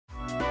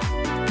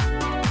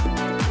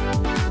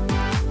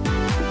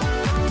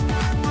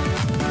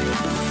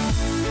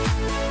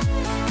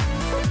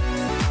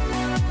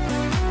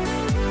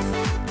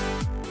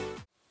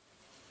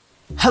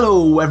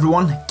Hello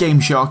everyone,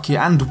 GameShark here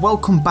and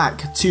welcome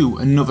back to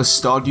another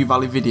Stardew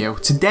Valley video.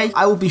 Today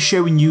I will be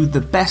showing you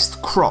the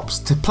best crops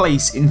to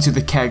place into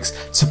the kegs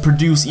to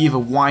produce either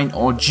wine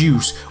or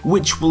juice,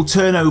 which will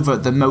turn over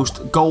the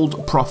most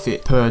gold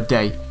profit per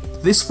day.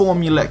 This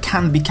formula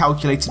can be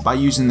calculated by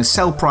using the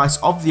sell price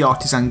of the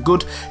artisan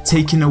good,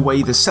 taking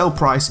away the sell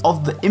price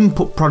of the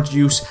input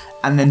produce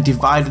and then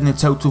dividing the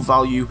total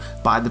value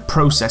by the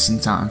processing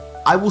time.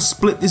 I will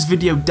split this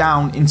video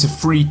down into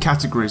 3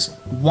 categories: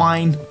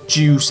 wine,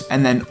 juice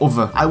and then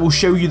other. I will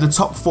show you the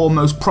top 4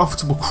 most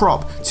profitable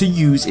crop to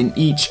use in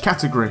each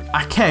category.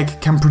 A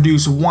keg can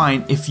produce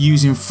wine if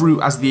using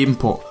fruit as the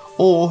input,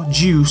 or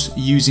juice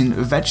using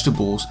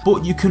vegetables,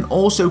 but you can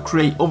also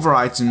create other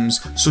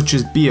items such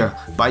as beer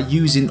by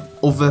using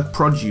other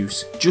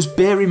produce. Just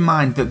bear in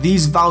mind that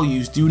these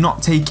values do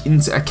not take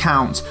into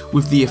account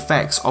with the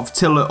effects of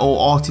tiller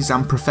or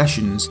artisan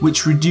professions,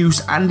 which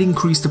reduce and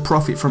increase the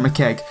profit from a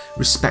keg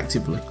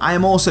respectively. I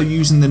am also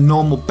using the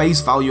normal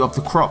base value of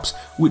the crops,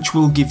 which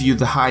will give you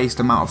the highest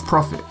amount of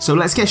profit. So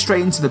let's get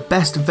straight into the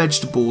best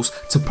vegetables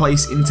to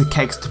place into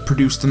kegs to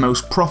produce the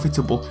most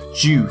profitable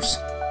juice.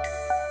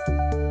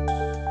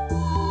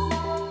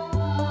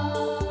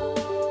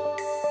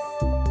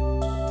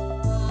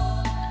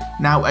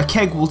 Now, a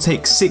keg will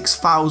take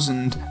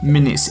 6,000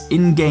 minutes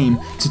in-game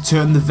to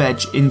turn the veg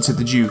into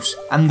the juice,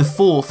 and the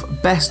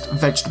 4th best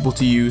vegetable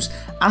to use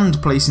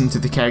and place into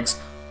the kegs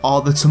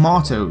are the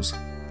tomatoes.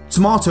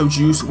 Tomato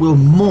juice will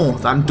more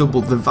than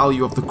double the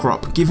value of the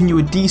crop, giving you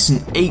a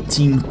decent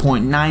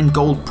 18.9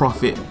 gold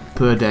profit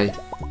per day.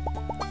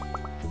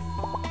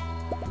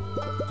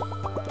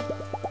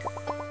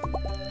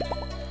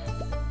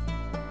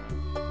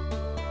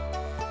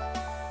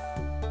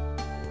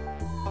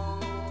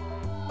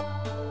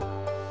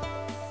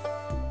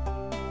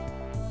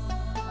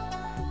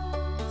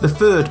 The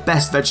 3rd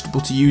best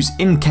vegetable to use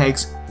in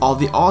kegs are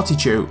the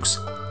artichokes.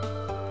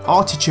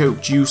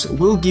 Artichoke juice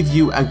will give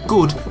you a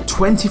good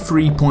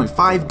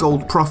 23.5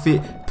 gold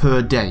profit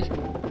per day.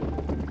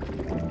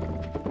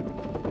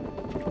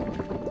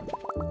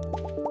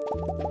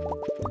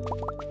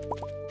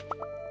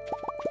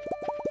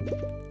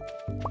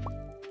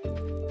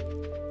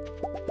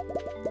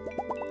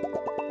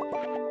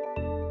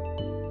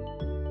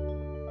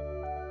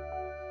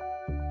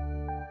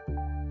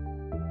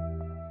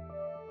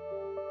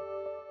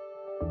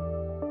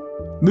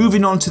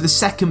 Moving on to the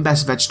 2nd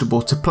best vegetable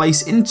to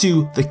place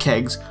into the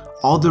kegs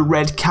are the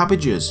red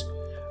cabbages.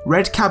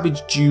 Red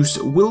cabbage juice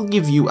will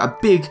give you a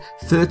big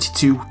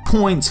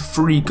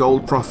 32.3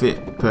 gold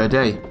profit per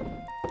day.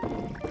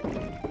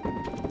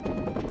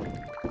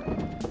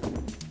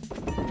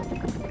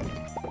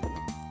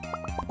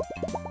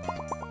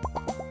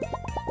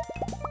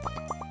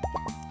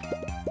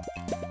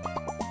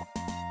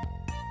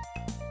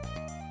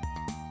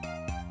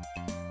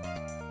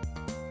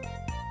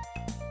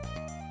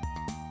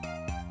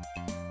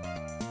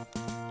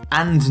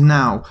 And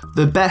now,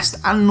 the best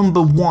and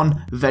number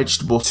 1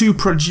 vegetable to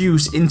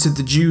produce into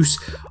the juice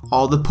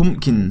are the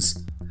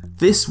pumpkins.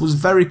 This was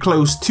very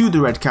close to the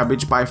red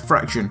cabbage by a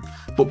fraction,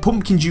 but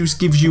pumpkin juice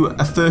gives you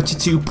a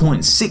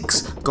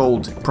 32.6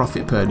 gold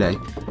profit per day,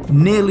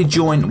 nearly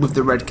joint with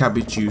the red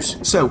cabbage juice.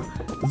 So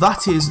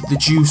that is the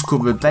juice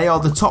covered. They are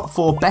the top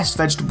 4 best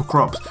vegetable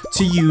crops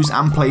to use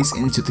and place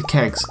into the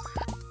kegs.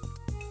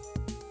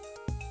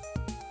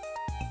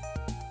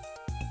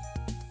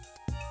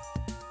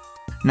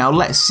 Now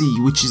let's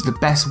see which is the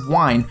best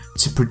wine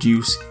to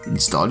produce in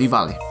Stardew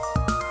Valley.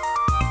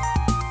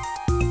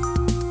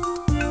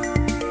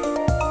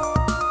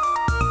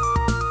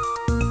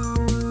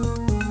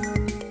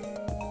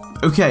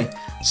 Okay,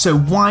 so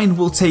wine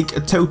will take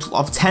a total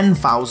of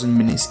 10,000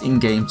 minutes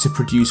in-game to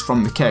produce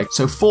from the keg,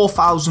 so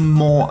 4,000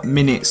 more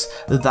minutes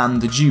than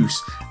the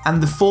juice.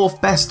 And the 4th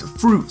best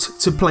fruit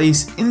to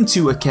place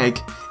into a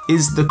keg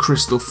is the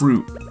crystal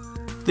fruit.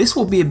 This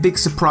will be a big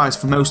surprise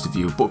for most of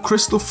you, but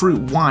crystal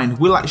fruit wine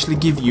will actually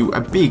give you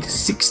a big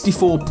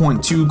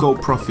 64.2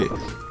 gold profit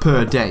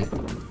per day.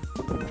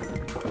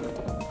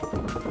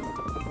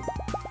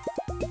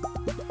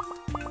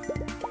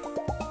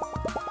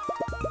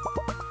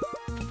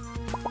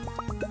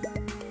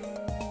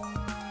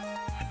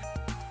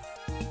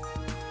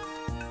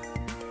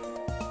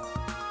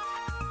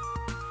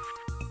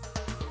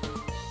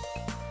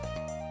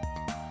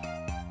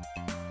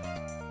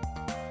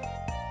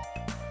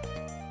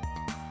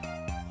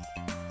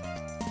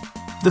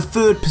 The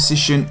 3rd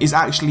position is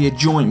actually a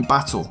joint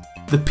battle.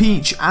 The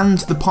peach and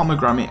the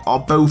pomegranate are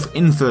both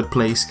in 3rd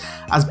place,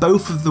 as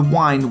both of the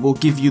wine will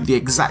give you the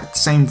exact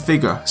same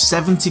figure,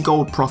 70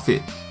 gold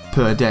profit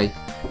per day,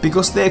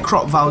 because their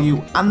crop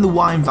value and the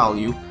wine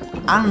value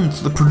and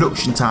the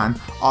production time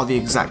are the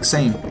exact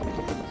same.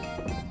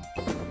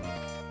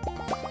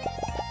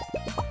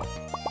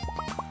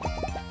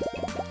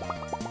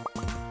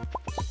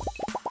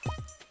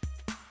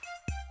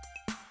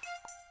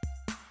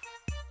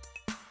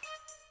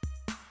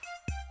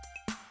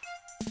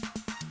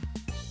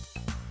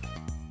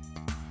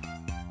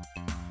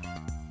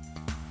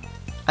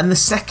 And the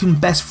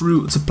 2nd best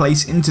fruit to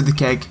place into the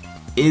keg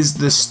is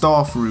the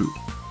star fruit.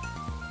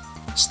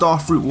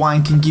 starfruit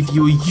wine can give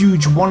you a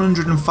huge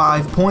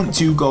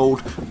 105.2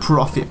 gold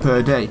profit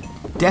per day.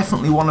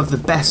 Definitely one of the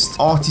best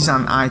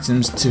artisan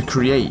items to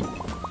create.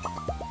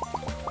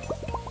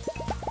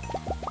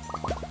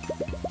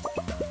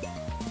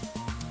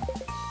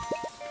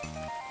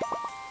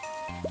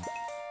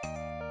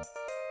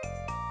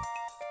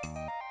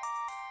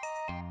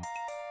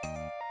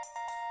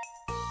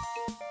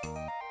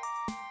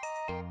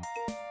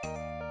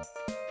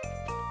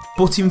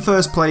 But in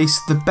first place,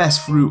 the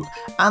best fruit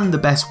and the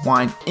best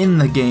wine in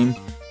the game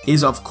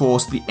is of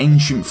course the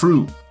ancient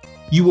fruit.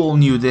 You all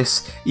knew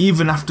this,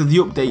 even after the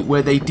update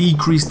where they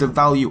decreased the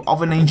value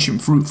of an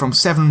ancient fruit from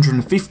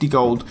 750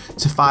 gold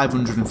to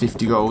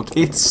 550 gold.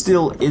 It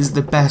still is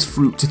the best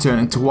fruit to turn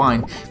into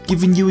wine,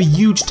 giving you a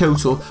huge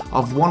total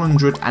of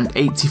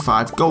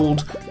 185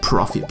 gold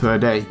profit per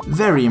day.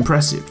 Very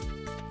impressive.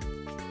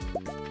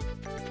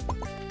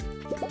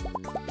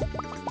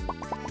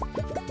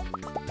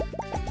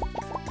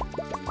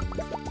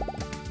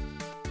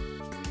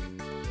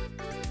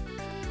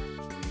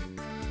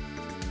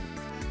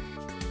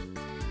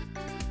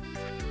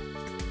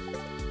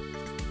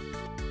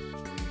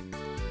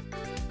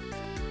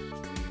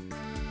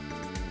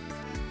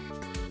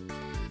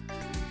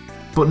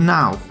 But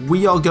now,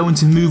 we are going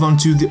to move on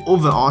to the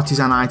other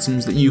artisan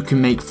items that you can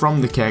make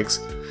from the kegs.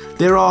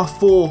 There are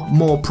 4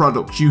 more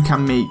products you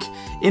can make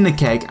in a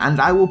keg, and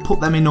I will put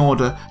them in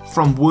order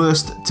from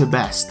worst to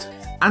best.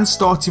 And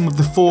starting with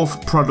the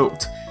 4th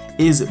product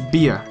is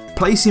beer.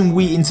 Placing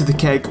wheat into the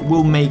keg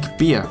will make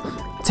beer,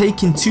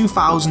 taking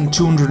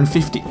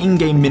 2,250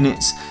 in-game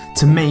minutes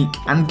to make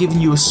and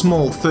giving you a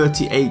small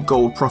 38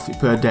 gold profit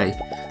per day.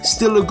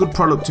 Still a good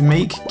product to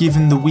make,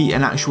 giving the wheat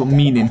an actual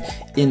meaning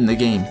in the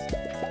game.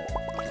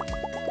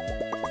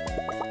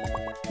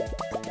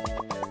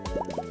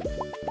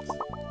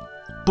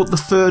 But the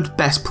 3rd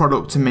best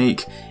product to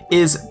make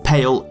is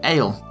pale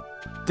ale.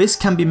 This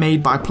can be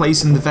made by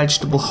placing the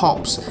vegetable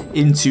hops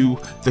into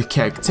the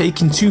keg,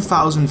 taking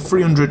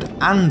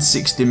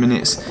 2,360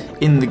 minutes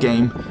in the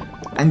game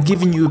and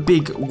giving you a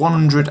big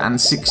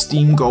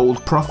 116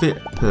 gold profit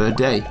per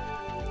day.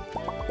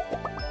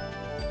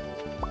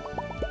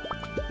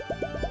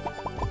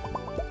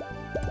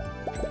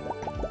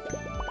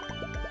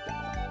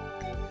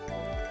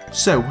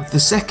 So the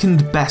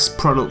 2nd best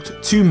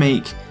product to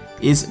make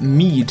is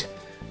mead.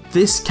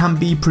 This can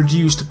be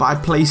produced by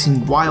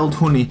placing wild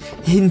honey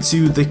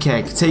into the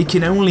keg,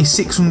 taking only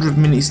 600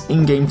 minutes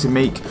in-game to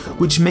make,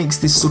 which makes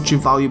this such a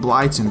valuable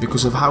item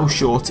because of how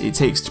short it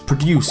takes to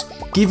produce,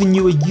 giving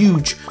you a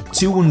huge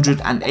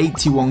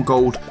 281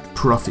 gold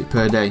profit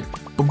per day.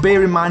 But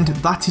bear in mind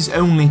that is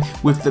only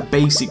with the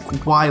basic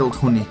wild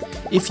honey.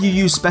 If you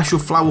use special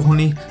flower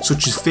honey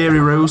such as fairy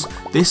rose,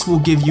 this will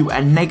give you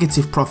a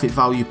negative profit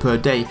value per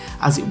day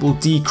as it will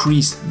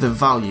decrease the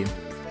value.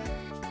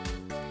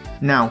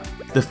 Now,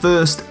 the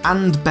first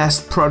and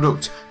best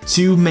product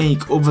to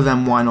make other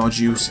than wine or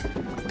juice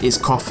is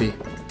coffee.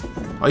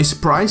 Are you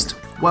surprised?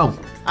 Well,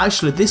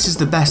 actually this is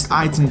the best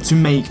item to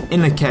make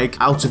in a keg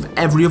out of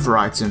every other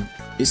item.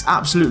 It's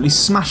absolutely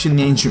smashing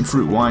the ancient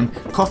fruit wine.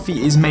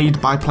 Coffee is made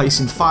by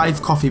placing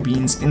 5 coffee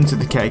beans into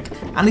the keg,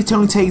 and it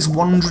only takes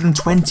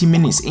 120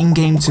 minutes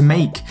in-game to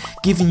make,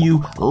 giving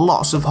you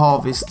lots of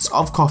harvests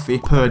of coffee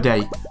per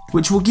day,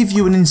 which will give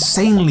you an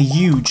insanely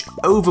huge,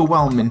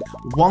 overwhelming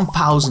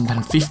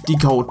 1,050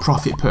 gold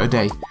profit per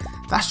day.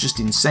 That's just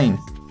insane.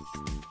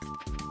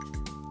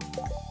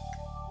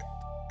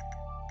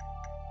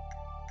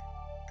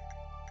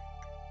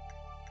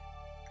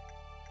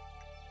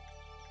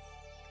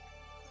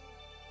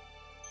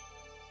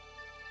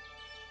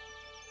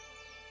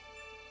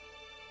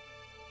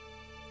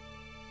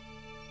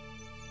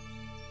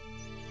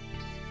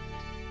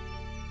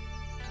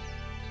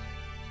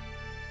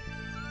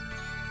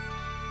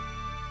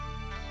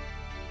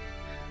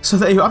 So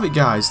there you have it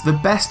guys, the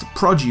best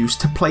produce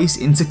to place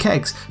into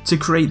kegs to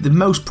create the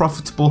most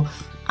profitable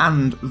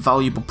and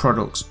valuable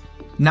products.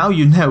 Now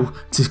you know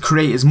to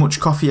create as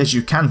much coffee as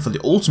you can for the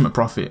ultimate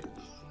profit.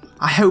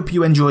 I hope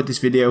you enjoyed this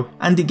video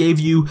and it gave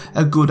you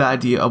a good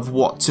idea of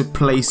what to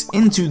place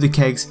into the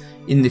kegs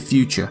in the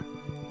future.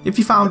 If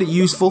you found it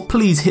useful,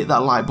 please hit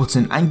that like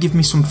button and give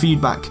me some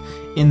feedback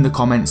in the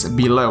comments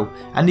below.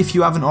 And if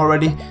you haven't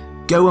already,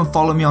 go and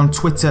follow me on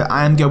Twitter.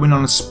 I am going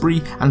on a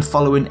spree and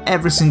following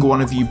every single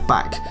one of you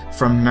back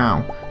from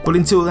now. But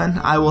until then,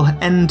 I will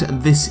end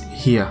this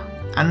here,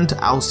 and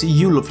I'll see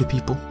you lovely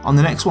people on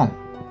the next one.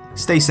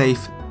 Stay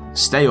safe,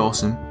 stay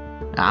awesome,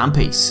 and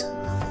peace.